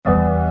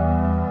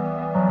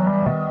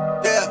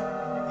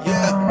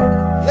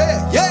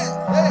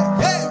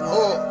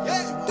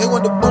They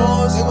want the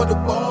bars, they want the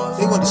bars,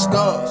 they want the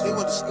scars, they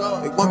want the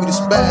scars. They want me to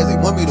spaz, they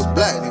want me to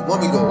black, they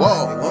want me to go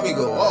off, they want me to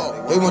go off.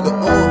 They want the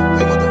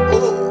they want the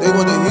they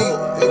want the heat,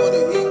 they want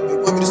the heat. They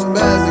want me to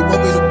spaz, they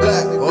want me to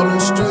black. All in the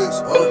streets,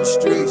 all in the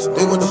streets.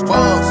 They want the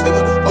bars, they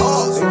want the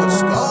bars, they want the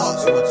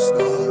scars, they want the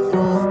scars.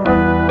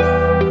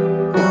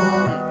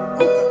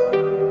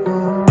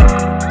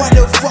 Why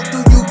the fuck do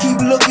you keep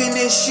looking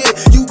at shit?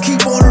 You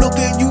keep on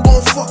looking, you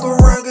gon' fuck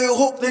around, get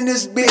hooked in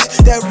this bitch.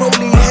 That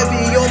rolling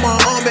heavy on my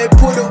arm and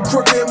put a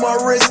crook in my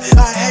wrist.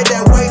 I had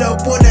that weight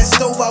up on that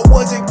stove, I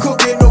wasn't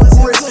cooking no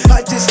grits.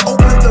 I just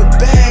opened the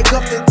bag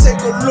up to take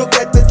a look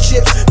at the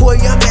chips.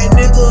 Boy, I'm that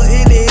nigga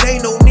in it,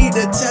 ain't no need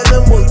to tell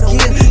them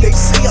again. They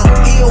say I'm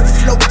ill,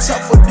 flow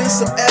tougher than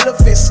some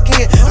elephant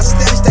skin. I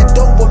stashed that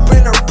dope up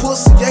in her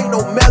pussy, ain't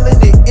no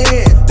melanin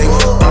in. They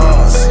want the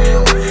bars,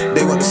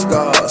 they want the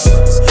scars.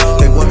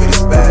 They want me to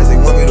spaz, they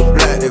want me to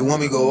black, they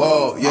want me to go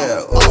all, yeah.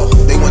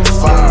 They want the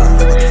fire,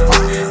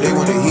 they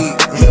want the heat.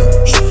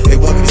 They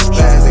want me to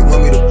spaz, they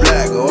want me to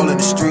black, all in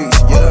the streets,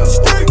 yeah.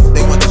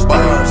 They want the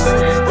bars,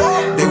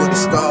 they want the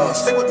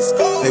scars.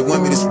 They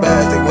want me to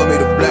spaz, they want me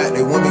to black,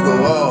 they want me to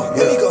go all,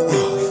 yeah.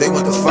 They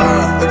want the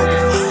fire,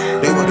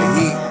 they want the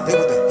heat.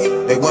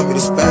 They want me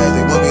to spaz,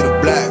 they want me to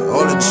black,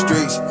 all in the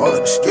streets, all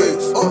in the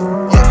streets.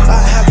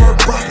 I have her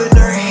bopping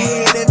her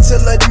head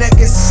until her neck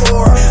is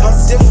sore. I'm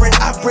different,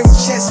 I bring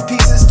chess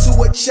pieces to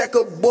a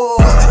checkerboard.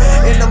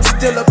 And I'm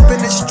still up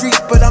in the streets,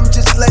 but I'm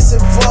just less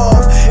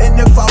involved. And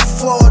if I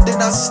fall,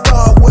 then I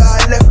start where I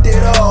left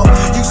it off.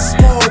 You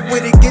small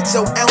with it, get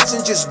your ounce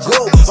and just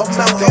go. I'm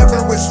Mount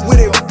Everest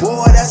with it,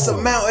 boy, that's a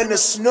mountain of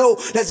snow.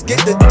 Let's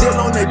get the deal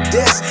on the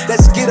desk,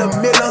 let's get a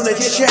mill on the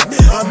check.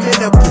 I'm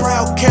in a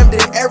proud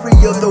Camden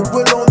area, the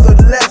will on the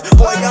left.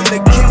 Boy, I'm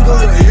the king of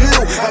the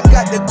hill, I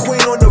got the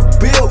queen on the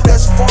bill.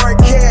 That's foreign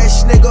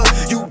cash, nigga,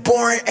 you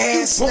boring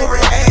ass, nigga.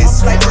 I'm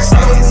like the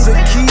stolen the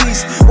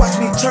keys, watch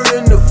me turn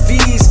into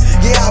V's.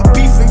 Yeah, I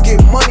beef and get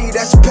money,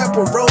 that's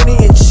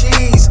pepperoni and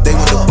cheese. They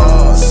want the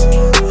bars,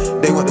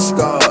 they want the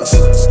scars.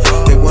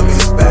 They want me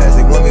to spaz,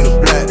 they want me to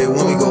black, they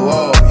want me to go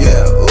off,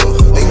 yeah.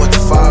 They want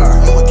the fire,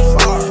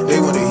 they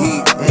want the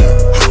heat.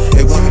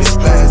 They want me to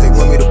spaz, they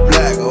want me to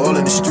black, all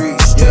in the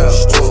streets, yeah.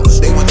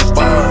 They want the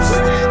bars,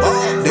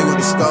 they want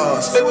the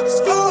scars.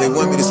 They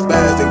want me to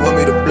spaz, they want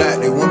me to black,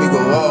 they want me to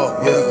go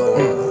off,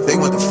 yeah. They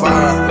want the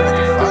fire,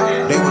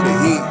 they want the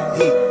heat.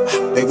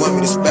 They want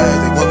me to spaz,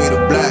 they want me to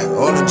black,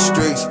 all in the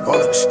streets, all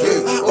in the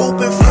streets. I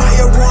open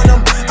fire on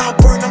them, I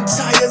burn them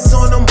tires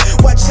on them.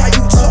 Watch how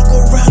you talk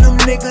around them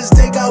niggas,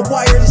 they got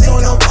wires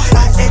on them.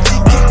 I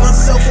educate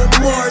myself on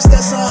Mars,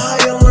 that's a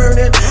higher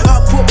learning.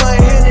 I put my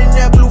hand in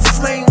that blue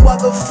flame while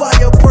the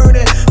fire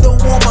burning. Don't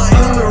want my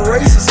human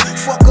races,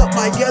 fuck up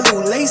my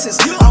yellow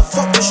laces. I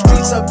fuck the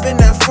streets up in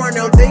that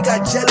Inferno, they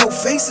got jello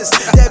faces.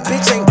 That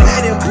bitch ain't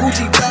bad and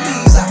bougie,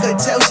 please, I could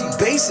tell she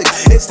basic.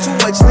 It's too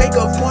much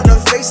makeup on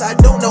her face, I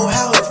don't know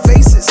how her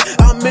face is.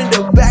 I'm in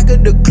the back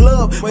of the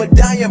club,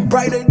 medallion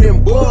brighter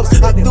than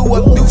bulbs. I threw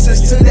up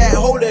deuces to that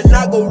hole and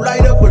I go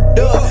light up a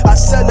dub. I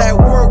sell that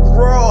work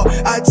raw,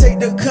 I take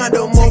the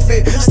condom off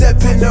it. Step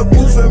in the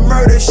booth and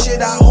murder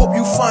shit, I hope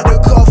you find a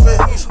coffin.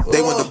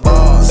 They want the